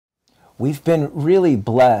We've been really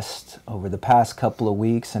blessed over the past couple of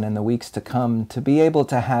weeks and in the weeks to come to be able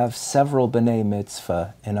to have several B'nai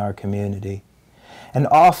Mitzvah in our community. And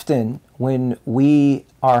often when we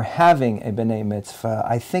are having a B'nai Mitzvah,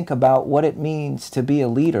 I think about what it means to be a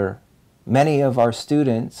leader. Many of our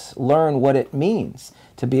students learn what it means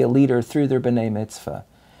to be a leader through their B'nai Mitzvah.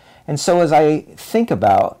 And so as I think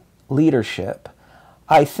about leadership,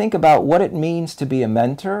 I think about what it means to be a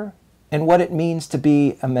mentor and what it means to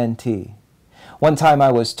be a mentee. One time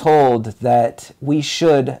I was told that we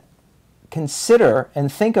should consider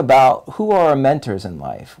and think about who are our mentors in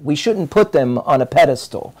life. We shouldn't put them on a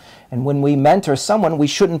pedestal. And when we mentor someone, we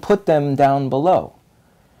shouldn't put them down below.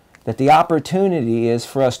 That the opportunity is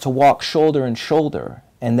for us to walk shoulder and shoulder,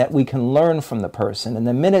 and that we can learn from the person. And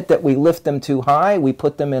the minute that we lift them too high, we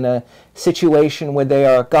put them in a situation where they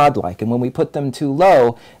are godlike. And when we put them too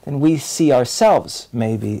low, then we see ourselves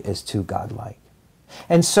maybe as too godlike.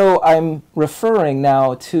 And so I'm referring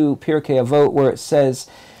now to Pirkei Avot, where it says,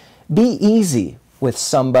 be easy with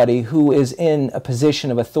somebody who is in a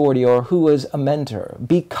position of authority or who is a mentor.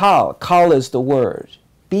 Be kal. Kal is the word.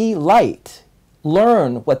 Be light.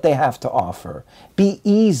 Learn what they have to offer. Be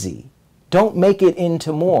easy. Don't make it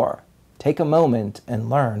into more. Take a moment and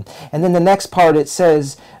learn. And then the next part it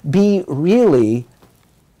says, be really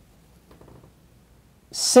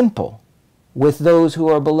simple with those who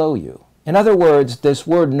are below you. In other words, this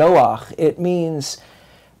word noach, it means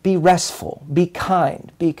be restful, be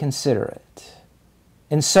kind, be considerate.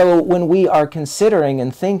 And so when we are considering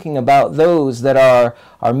and thinking about those that are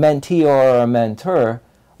our mentee or our mentor,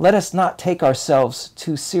 let us not take ourselves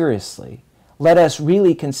too seriously. Let us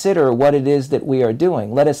really consider what it is that we are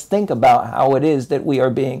doing. Let us think about how it is that we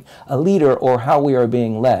are being a leader or how we are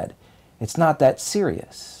being led. It's not that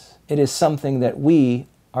serious. It is something that we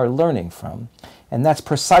are learning from. And that's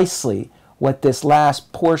precisely what this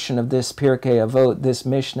last portion of this Pirkei Avot, this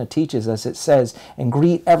Mishnah teaches us. It says, and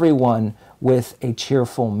greet everyone with a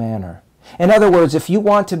cheerful manner. In other words, if you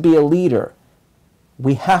want to be a leader,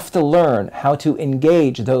 we have to learn how to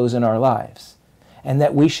engage those in our lives. And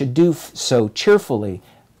that we should do so cheerfully,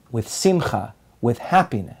 with simcha, with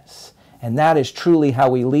happiness. And that is truly how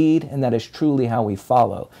we lead, and that is truly how we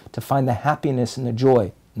follow, to find the happiness and the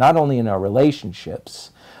joy, not only in our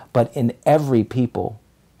relationships, but in every people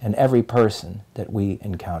and every person that we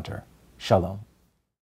encounter. Shalom.